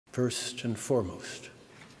First and foremost,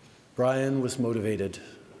 Brian was motivated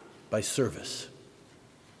by service.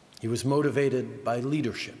 He was motivated by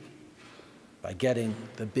leadership, by getting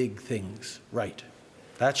the big things right.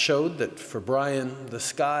 That showed that for Brian, the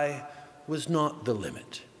sky was not the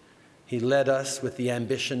limit. He led us with the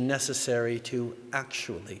ambition necessary to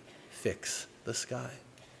actually fix the sky.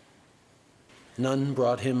 None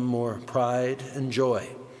brought him more pride and joy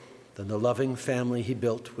than the loving family he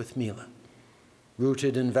built with Mila,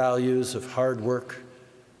 rooted in values of hard work,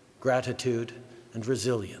 gratitude, and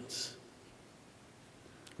resilience.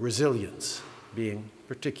 Resilience being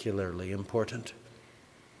particularly important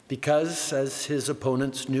because, as his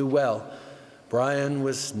opponents knew well, Brian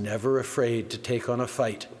was never afraid to take on a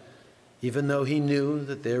fight, even though he knew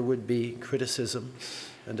that there would be criticisms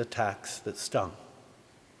and attacks that stung.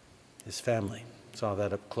 His family saw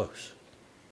that up close.